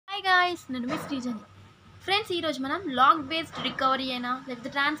Hi guys, నేను మీ శ్రీజని. Friends, ఈరోజు మనం లాగ్ బేస్డ్ రికవరీ అయినా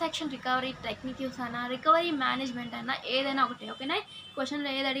లేకపోతే ట్రాన్సాక్షన్ రికవరీ టెక్నిక్స్ అయినా రికవరీ మేనేజ్మెంట్ అయినా ఏదైనా ఒకటి, ఓకేనా? క్వశ్చన్లో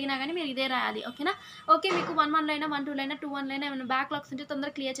ఏది అడిగినా కానీ మీరు ఇదే రాయాలి, ఓకేనా? ఓకే, మీకు 1-1 అయినా 1-2 అయినా 2-1 అయినా ఏమైనా బ్యాక్లాగ్స్ ఉంటే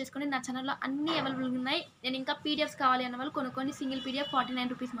తొందరగా క్లియర్ చేసుకొని నా ఛానల్లో అన్నీ అవైలబుల్గా ఉన్నాయి. నేను ఇంకా పీడిఎఫ్స్ కావాలి అన్న వాళ్ళు కొనుక్కొని సింగిల్ పీడిఎఫ్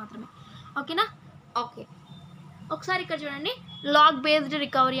 49 రూపీస్ మాత్రమే, ఓకేనా? ఓకే, ఒకసారి ఇక్కడ చూడండి, లాగ్ బేస్డ్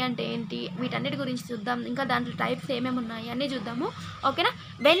రికవరీ అంటే ఏంటి, వీటన్నిటి గురించి చూద్దాం. ఇంకా దాంట్లో టైప్స్ ఏమేమి ఉన్నాయి అన్నీ చూద్దాము, ఓకేనా?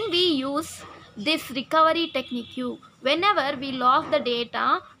 When we use this recovery technique whenever we lost the data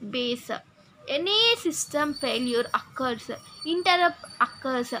base, any system failure occurs, interrupt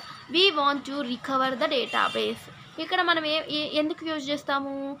occurs, we want to recover the database. ఇక్కడ మనం ఎందుకు యూజ్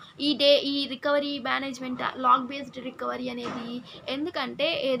చేస్తాము ఈ recovery management log based recovery అనేది? ఎందుకంటే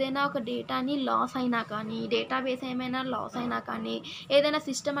ఏదైనా ఒక డేటాని లాస్ అయినా కానీ, డేటాబేస్ ఏమైనా లాస్ అయినా కానీ, ఏదైనా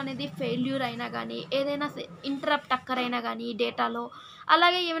సిస్టమ్ అనేది ఫెయిల్యూర్ అయినా కానీ, ఏదైనా ఇంటరప్ట్ అక్కర్ అయినా కానీ డేటాలో,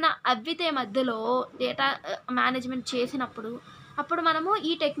 అలాగే ఏమైనా అవ్వితే మధ్యలో డేటా మేనేజ్మెంట్ చేసినప్పుడు అప్పుడు మనము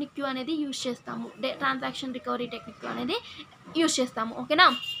ఈ టెక్నిక్ అనేది యూజ్ చేస్తాము. ట్రాన్సాక్షన్ రికవరీ టెక్నిక్ అనేది యూజ్ చేస్తాము, ఓకేనా?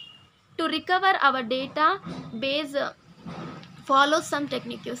 To recover hour data base follow some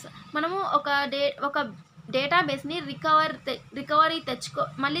techniques. మనము ఒక డేటాబేస్ని రికవరీ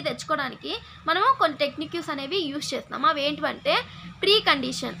మళ్ళీ తెచ్చుకోవడానికి మనము కొన్ని టెక్నిక్స్ అనేవి యూజ్ చేస్తాము. అవి ఏంటంటే ప్రీ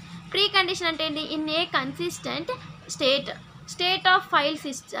కండిషన్ అంటే ఏంటి? In a consistent state of file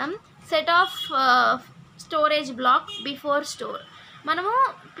system set of storage black before store. మనము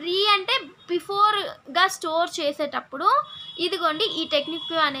ప్రీ అంటే బిఫోర్గా స్టోర్ చేసేటప్పుడు ఇదిగోండి ఈ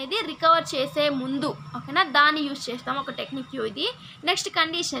టెక్నిక్ అనేది రికవర్ చేసే ముందు, ఓకేనా? దాన్ని యూజ్ చేస్తాం, ఒక టెక్నిక్ ఇది. నెక్స్ట్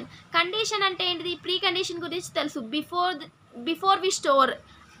కండిషన్ అంటే ఏంటిది? ప్రీ కండిషన్ గురించి తెలుసు, before we store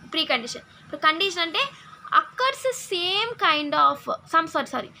pre condition. ఇప్పుడు కండిషన్ అంటే occurs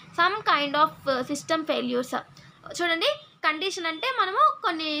some kind of system failures. చూడండి, కండిషన్ అంటే మనము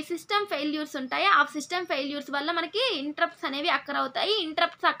కొన్ని సిస్టమ్ ఫెయిల్యూర్స్ ఉంటాయి, ఆ సిస్టమ్ ఫెయిల్యూర్స్ వల్ల మనకి ఇంటరప్ట్స్ అనేవి అక్కర్ అవుతాయి.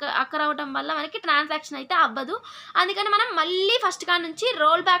 ఇంటరప్ట్స్ అక్కర్ అవడం వల్ల మనకి ట్రాన్సాక్షన్ అయితే అవ్వదు. అందుకని మనం మళ్ళీ ఫస్ట్ కా నుంచి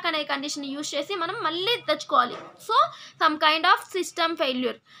రోల్ బ్యాక్ అనే కండిషన్ యూజ్ చేసి మనం మళ్ళీ తెచ్చుకోవాలి. So some kind of system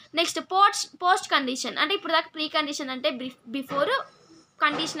failure. Next post condition అంటే ఇప్పుడు దాకా ప్రీ కండిషన్ అంటే బిఫోర్,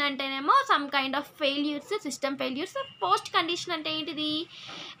 కండిషన్ అంటేనేమో some kind of failures, system failures. Post condition అంటే ఏంటిది?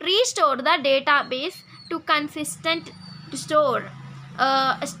 Restore the data base to consistent store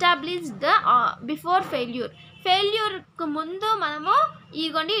established before ఫెయిల్యూర్కు ముందు మనము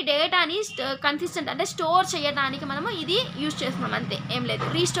ఇదిగోండి ఈ డేటాని కన్సిస్టెంట్ అంటే స్టోర్ చేయడానికి మనము ఇది యూజ్ చేస్తున్నాం, అంతే, ఏం లేదు,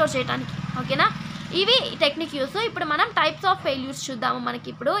 రీస్టోర్ చేయడానికి, ఓకేనా? ఇవి టెక్నిక్ యూస్. ఇప్పుడు మనం టైప్స్ ఆఫ్ ఫెయిల్యూర్స్ చూద్దాము. మనకి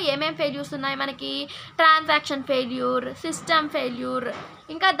ఇప్పుడు ఏమేమి ఫెయిల్యూర్స్ ఉన్నాయి? మనకి ట్రాన్సాక్షన్ ఫెయిల్యూర్, సిస్టమ్ ఫెయిల్యూర్,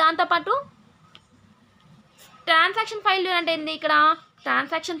 ఇంకా దాంతోపాటు ట్రాన్సాక్షన్ ఫెయిల్యూర్ అంటే ఏంది? ఇక్కడ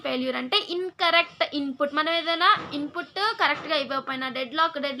ట్రాన్సాక్షన్ ఫెయిల్యూర్ అంటే ఇన్కరెక్ట్ ఇన్పుట్. మనం ఏదైనా ఇన్పుట్ కరెక్ట్గా ఇవ్వకపోయినా డెడ్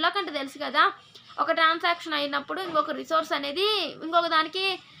లాక్ అంటే తెలుసు కదా, ఒక ట్రాన్సాక్షన్ అయినప్పుడు ఇంకొక రిసోర్స్ అనేది ఇంకొక దానికి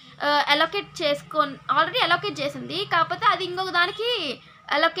ఆల్రెడీ అలొకేట్ చేసింది, కాకపోతే అది ఇంకొక దానికి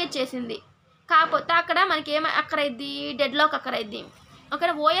అలొకేట్ చేసింది, కాకపోతే అక్కడ మనకి అక్కడైద్ది డెడ్ లాక్ అక్కడైద్ది.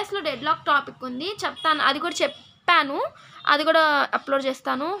 ఓకేనా? ఓఎస్లో డెడ్ లాక్ టాపిక్ ఉంది, చెప్తాను, అది కూడా చెప్పాను, అది కూడా అప్లోడ్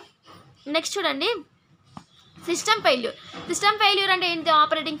చేస్తాను. నెక్స్ట్ చూడండి, సిస్టమ్ ఫెయిల్యూర్ అంటే ఏంటి?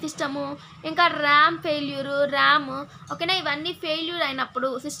 ఆపరేటింగ్ సిస్టము, ఇంకా ర్యామ్, ఓకేనా? ఇవన్నీ ఫెయిల్యూర్ అయినప్పుడు,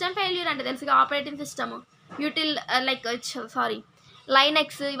 సిస్టమ్ ఫెయిల్యూర్ అంటే తెలుసుగా, ఆపరేటింగ్ సిస్టము,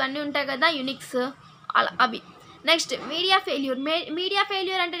 లైనెక్స్ ఇవన్నీ ఉంటాయి కదా, యునిక్స్, అవి. నెక్స్ట్ మీడియా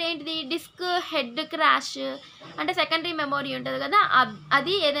ఫెయిల్యూర్ అంటే ఏంటిది? డిస్క్ హెడ్ క్రాష్ అంటే సెకండరీ మెమొరీ ఉంటుంది కదా,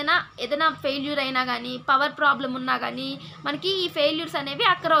 అది ఏదైనా ఫెయిల్యూర్ అయినా కానీ, పవర్ ప్రాబ్లం ఉన్నా కానీ మనకి ఈ ఫెయిల్యూర్స్ అనేవి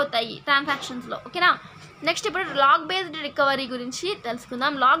అక్కర్ అవుతాయి ట్రాన్సాక్షన్స్లో, ఓకేనా? నెక్స్ట్ ఇప్పుడు లాగ్ బేస్డ్ రికవరీ గురించి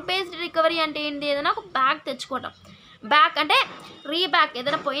తెలుసుకుందాం. లాగ్ బేస్డ్ రికవరీ అంటే ఏంటి? ఏదైనా ఒక బ్యాక్ తెచ్చుకోవటం, బ్యాక్ అంటే రీబ్యాక్,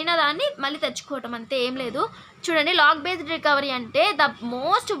 ఏదైనా పోయిన దాన్ని మళ్ళీ తెచ్చుకోవటం, అంతే, ఏం లేదు. చూడండి, లాగ్ బేస్డ్ రికవరీ అంటే the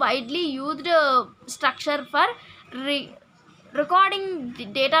most widely used structure for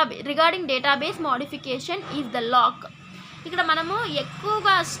regarding database modification is the log. ఇక్కడ మనము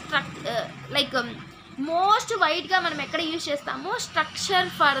ఎక్కువగా మోస్ట్ వైడ్గా మనం ఎక్కడ యూజ్ చేస్తాము? స్ట్రక్చర్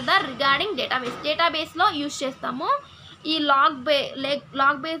ఫర్ ద రిగార్డింగ్ డేటాబేస్లో యూజ్ చేస్తాము ఈ లాగ్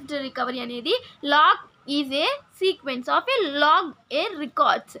బేస్డ్ రికవరీ అనేది. Log is a sequence of A log A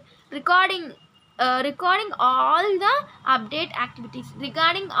recording all the update activities.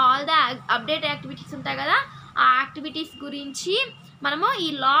 Update activities ఉంటాయి కదా, ఆ యాక్టివిటీస్ గురించి మనము ఈ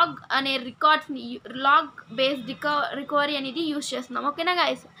లాగ్ అనే లాగ్ బేస్డ్ రికవరీ అనేది యూజ్ చేస్తున్నాం, ఓకేనా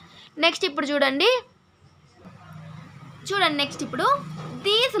గైస్? నెక్స్ట్ ఇప్పుడు చూడండి,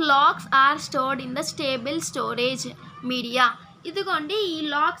 these logs are stored in the stable storage media. ఇదిగోండి ఈ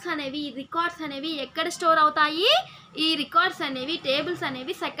లాగ్స్ అనేవి, ఈ రికార్డ్స్ అనేవి ఎక్కడ స్టోర్ అవుతాయి? ఈ రికార్డ్స్ అనేవి టేబుల్స్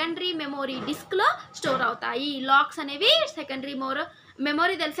అనేవి సెకండరీ మెమొరీ డిస్క్లో స్టోర్ అవుతాయి. లాగ్స్ అనేవి సెకండరీ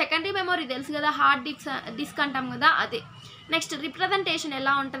మెమొరీ సెకండరీ మెమొరీ తెలుసు కదా, హార్డ్ డిస్క్ అంటాం కదా అదే. నెక్స్ట్ రిప్రజెంటేషన్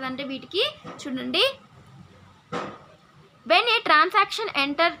ఎలా ఉంటుందంటే వీటికి చూడండి, when a transaction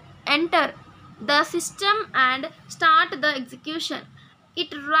enter the system and start the execution,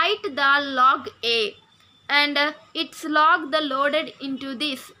 it write the log A and its log the loaded into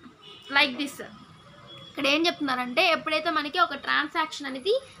this like this. ఇక్కడ ఏం చెప్తున్నారంటే ఎప్పుడైతే మనకి ఒక ట్రాన్సాక్షన్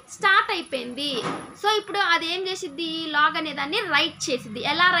అనేది స్టార్ట్ అయిపోయింది, సో ఇప్పుడు అది ఏం చేసిద్ది, లాగ్ అనే దాన్ని రైట్ చేసిద్ది.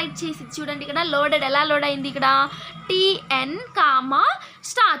 ఎలా రైట్ చేసిద్ది చూడండి, ఇక్కడ లోడెడ్ ఎలా లోడ్ అయింది, ఇక్కడ TN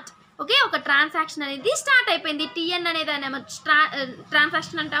స్టార్ట్. ఓకే, ఒక ట్రాన్సాక్షన్ అనేది స్టార్ట్ అయిపోయింది. TN అనేది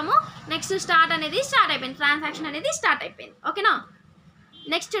ట్రాన్సాక్షన్ అంటాము, నెక్స్ట్ స్టార్ట్ అనేది స్టార్ట్ అయిపోయింది, ట్రాన్సాక్షన్ అనేది స్టార్ట్ అయిపోయింది. ఓకేనా.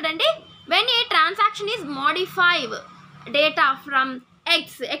 నెక్స్ట్ చూడండి, when a transaction is modify data from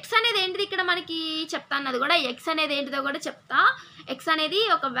X అనేది ఏంటిది ఇక్కడ మనకి చెప్తాను, అది కూడా ఎక్స్ అనేది ఏంటిదో కూడా చెప్తా. ఎక్స్ అనేది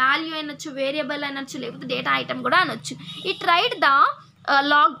ఒక వాల్యూ అనొచ్చు, వేరియబుల్ అనొచ్చు, లేకపోతే డేటా ఐటమ్ కూడా అనొచ్చు. It right the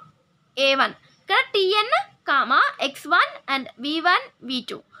log A1, ఇక్కడ TN X1 and V1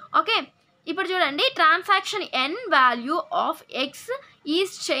 V2. Okay, ఇప్పుడు చూడండి, transaction N value of X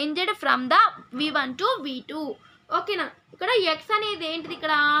is changed from the V1 to V2. ఓకేనా. ఇక్కడ ఎక్స్ అనేది ఏంటిది,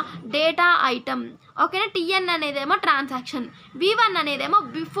 ఇక్కడ డేటా ఐటమ్. ఓకేనా. TN అనేదేమో transaction, V1 అనేదేమో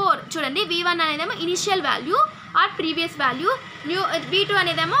before. చూడండి, V1 అనేదేమో initial value are previous value, V2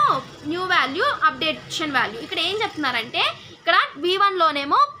 అనేదేమో new value, updation value. ఇక్కడ ఏం చెప్తున్నారంటే, ఇక్కడ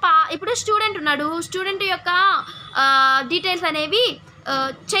V1లోనేమో ఇప్పుడు స్టూడెంట్ ఉన్నాడు, స్టూడెంట్ యొక్క డీటెయిల్స్ అనేవి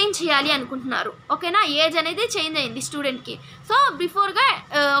చేంజ్ చేయాలి అనుకుంటున్నారు. ఓకేనా. ఏజ్ అనేది చేంజ్ అయింది స్టూడెంట్కి. సో బిఫోర్గా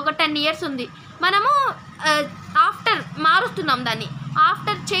ఒక 10 years ఉంది, మనము ఆఫ్టర్ మారుస్తున్నాం దాన్ని.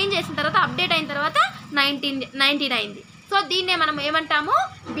 ఆఫ్టర్ చేంజ్ చేసిన తర్వాత, అప్డేట్ అయిన తర్వాత 19 అయింది. సో దీన్నే మనం ఏమంటాము,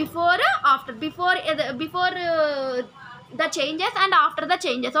 before after, before the changes and after the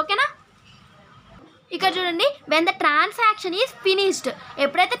changes. ఓకేనా. ఇక్కడ చూడండి, when the transaction is finished,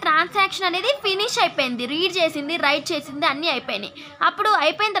 ఎప్పుడైతే ట్రాన్సాక్షన్ అనేది ఫినిష్ అయిపోయింది, రీడ్ చేసింది, రైట్ చేసింది, అన్నీ అయిపోయినాయి. అప్పుడు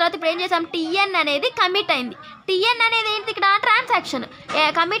అయిపోయిన తర్వాత ఇప్పుడు ఏం చేసాం, TN అనేది కమిట్ అయింది. TN అనేది ఏంటి, ఇక్కడ ట్రాన్సాక్షన్.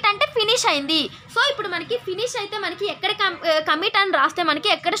 కమిట్ అంటే ఫినిష్ అయింది. సో ఇప్పుడు మనకి ఫినిష్ అయితే మనకి ఎక్కడ కమిట్ అని రాస్తే మనకి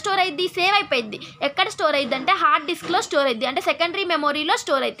ఎక్కడ స్టోర్ అయింది, సేవ్ అయిపోయింది. ఎక్కడ స్టోర్ అయింది అంటే హార్డ్ డిస్క్లో స్టోర్ అయింది, అంటే సెకండరీ మెమొరీలో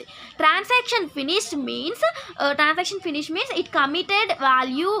స్టోర్ అయింది. Transaction finish means it committed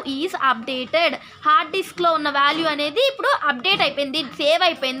value is updated. Hard డిస్క్లో ఉన్న వాల్యూ అనేది ఇప్పుడు అప్డేట్ అయిపోయింది, సేవ్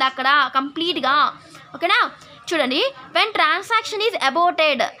అయిపోయింది అక్కడ కంప్లీట్గా. ఓకేనా. చూడండి, when transaction is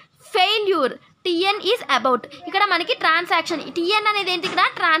అబౌటెడ్ failure, TN is about. ఇక్కడ మనకి ట్రాన్సాక్షన్ TN అనేది ఏంటి, ఇక్కడ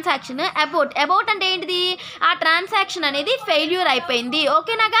ట్రాన్సాక్షన్. అబౌట్ అంటే ఏంటిది, ఆ ట్రాన్సాక్షన్ అనేది ఫెయిల్యూర్ అయిపోయింది.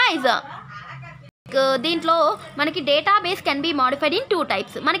 ఓకేనా గైజ్. దీంట్లో మనకి database can be modified in 2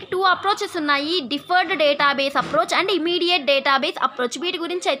 types. మనకి 2 approaches ఉన్నాయి, deferred database approach and immediate database approach. వీటి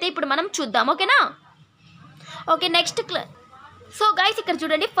గురించి అయితే ఇప్పుడు మనం చూద్దాం. ఓకేనా. ఓకే, నెక్స్ట్ సో గైస్ ఇక్కడ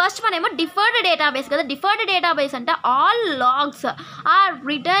చూడండి, ఫస్ట్ మనమేమో డిఫర్డ్ డేటాబేస్ కదా. డిఫర్డ్ డేటాబేస్ అంటే all logs are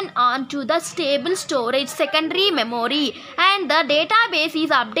return on to the stable storage secondary memory and the database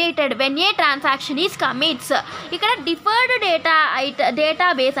is updated when a transaction is commits. ఇక్కడ డిఫర్డ్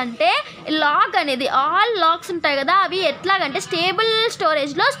డేటాబేస్ అంటే log అనేది all logs ఉంటాయి కదా, అవి ఎట్లాగంటే stable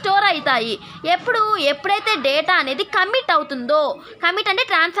స్టోరేజ్లో store అవుతాయి. ఎప్పుడైతే డేటా అనేది కమిట్ అవుతుందో, కమిట్ అంటే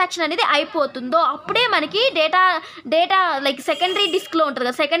ట్రాన్సాక్షన్ అనేది అయిపోతుందో, అప్పుడే మనకి డేటా లైక్ సెకండరీ డిస్క్లో ఉంటుంది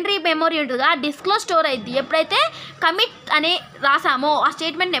కదా, సెకండరీ మెమొరీ ఉంటుంది కదా, ఆ డిస్క్లో స్టోర్ అయ్యిద్ది. ఎప్పుడైతే కమిట్ అని రాసామో, ఆ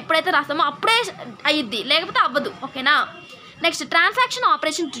స్టేట్మెంట్ని ఎప్పుడైతే రాసామో అప్పుడే అయ్యిద్ది, లేకపోతే అవ్వదు. ఓకేనా. Next, transaction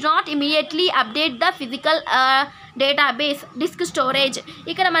operation do not immediately update the physical database disc storage.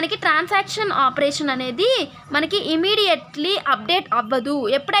 ఇక్కడ మనకి ట్రాన్సాక్షన్ ఆపరేషన్ అనేది మనకి ఇమీడియట్లీ అప్డేట్ అవ్వదు.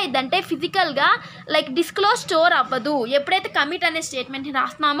 ఎప్పుడైందంటే ఫిజికల్గా లైక్ డిస్క్లో స్టోర్ అవ్వదు. ఎప్పుడైతే కమిట్ అనే స్టేట్మెంట్ని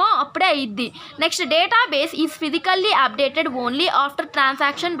రాస్తున్నామో అప్పుడే అయ్యిద్ది. Next, database is physically updated only after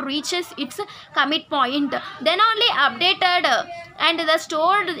transaction reaches it's commit point, then only updated and the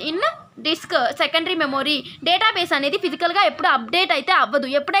stored in disc secondary memory. Database అనేది ఫిజికల్గా ఎప్పుడు అప్డేట్ అయితే అవ్వదు.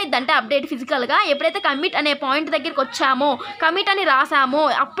 ఎప్పుడైతే అప్డేట్ ఫిజికల్గా ఎప్పుడైతే కమిట్ అనే పాయింట్ దగ్గరికి వచ్చామో, కమిట్ అని రాసామో,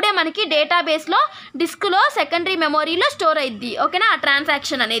 అప్పుడే మనకి డేటాబేస్లో డిస్క్లో సెకండరీ మెమొరీలో స్టోర్ అయ్యిద్ది. ఓకేనా. ఆ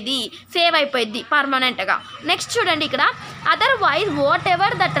ట్రాన్సాక్షన్ అనేది సేవ్ అయిపోయింది పర్మనెంట్గా. నెక్స్ట్ చూడండి, ఇక్కడ otherwise what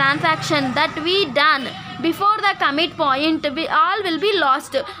ever the transaction that we done before the commit point all will be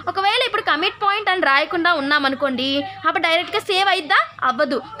last. ఒకవేళ ఇప్పుడు కమిట్ పాయింట్ అని రాయకుండా ఉన్నామనుకోండి, అప్పుడు డైరెక్ట్గా సేవ్ అయిద్దా?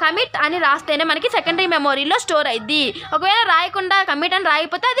 అవ్వదు. కమిట్ అని రాస్తేనే మనకి సెకండరీ మెమొరీలో స్టోర్ అయింది. ఒకవేళ రాయకుండా కమిట్ అని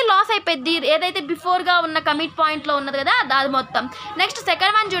రాయిపోతే అది లాస్ అయిపోద్ది, ఏదైతే బిఫోర్గా ఉన్న కమిట్ పాయింట్లో ఉన్నది కదా అది మొత్తం. నెక్స్ట్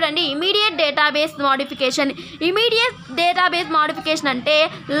సెకండ్ వన్ చూడండి, immediate database modification. Immediate database modification అంటే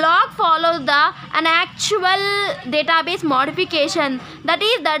log follows the an actual database modification, that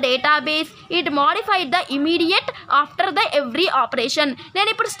is the database it modified the immediate after the every operation. నేను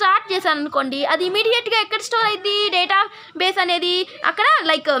ఇప్పుడు స్టార్ట్ చేశాను అనుకోండి, అది ఇమీడియట్గా ఎక్కడ స్టోర్ అయింది డేటాబేస్ అనేది? అక్కడ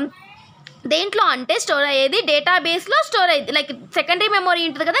లైక్ దేంట్లో అంటే స్టోర్ అయ్యేది డేటాబేస్లో స్టోర్ అయ్యింది. లైక్ సెకండరీ మెమొరీ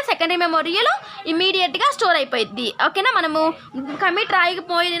ఉంటుంది కదా, సెకండరీ మెమొరీలో ఇమీడియట్గా స్టోర్ అయిపోయింది. ఓకేనా, మనము కమిట్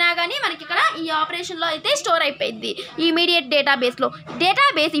రాయకపోయినా కానీ మనకి ఇక్కడ ఈ ఆపరేషన్లో అయితే స్టోర్ అయిపోయింది ఇమీడియట్ డేటాబేస్లో.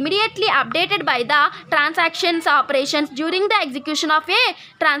 Database immediately updated by the transactions operations during the execution of A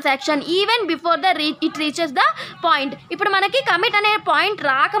transaction even before the it reaches the point. ఇప్పుడు మనకి కమిట్ అనే పాయింట్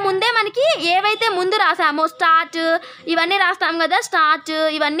రాకముందే మనకి ఏవైతే ముందు రాసామో స్టార్ట్ ఇవన్నీ రాస్తాం కదా, స్టార్ట్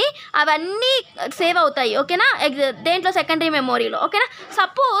అవన్నీ సేవ్ అవుతాయి. ఓకేనా, దేంట్లో సెకండరీ మెమొరీలో. ఓకేనా,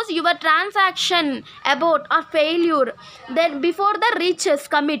 suppose your transaction about or failure then before the reaches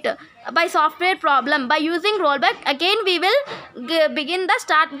commit by software problem by using rollback again we will begin the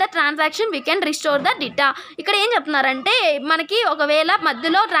start the transaction we can restore the data. ఇక్కడ ఏం చెప్తున్నారంటే మనకి ఒకవేళ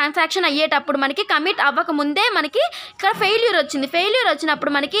మధ్యలో transaction అయ్యేటప్పుడు మనకి commit అవ్వక ముందే మనకి ఇక్కడ ఫెయిల్యూర్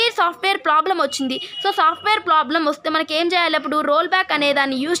వచ్చినప్పుడు మనకి సాఫ్ట్వేర్ ప్రాబ్లం వచ్చింది. సో సాఫ్ట్వేర్ ప్రాబ్లం వస్తే మనకి ఏం చేయాలి? అప్పుడు రోల్ బ్యాక్ అనే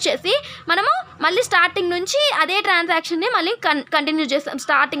దాన్ని యూజ్ చేసి మనము మళ్ళీ స్టార్టింగ్ నుంచి అదే ట్రాన్సాక్షన్ని మళ్ళీ కంటిన్యూ చేస్తాం,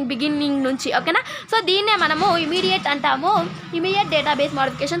 స్టార్టింగ్ బిగినింగ్ నుంచి. ఓకేనా, సో దీన్నే మనము ఇమీడియట్ అంటాము, ఇమీడియట్ డేటాబేస్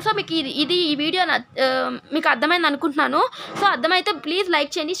మోడిఫికేషన్. సో మీకు ఇది ఈ వీడియో మీకు అర్థమైంది అనుకుంటున్నాను. సో అర్థమైతే ప్లీజ్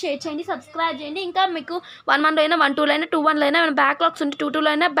లైక్ చేయండి, షేర్ చేయండి, సబ్స్క్రైబ్ చేయండి. ఇంకా మీకు 1-1 అయినా 1-2 అయినా 2-1 అయినా బ్యాక్లాగ్స్ ఉంటే 2-2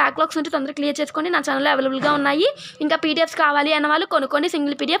 అయినా బ్యాక్లాగ్స్ ఉంటే తొందరగా క్లియర్ చేసుకోండి. నా ఛానల్లో అవైలబుల్గా ఉన్నాయి. ఇంకా పీడిఎఫ్స్ కావాలి అన్న వాళ్ళు కొనుక్కోండి.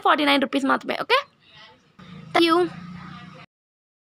 సింగిల్ పీడిఎఫ్ 49 రూపీస్ మాత్రమే. Okay, thank you.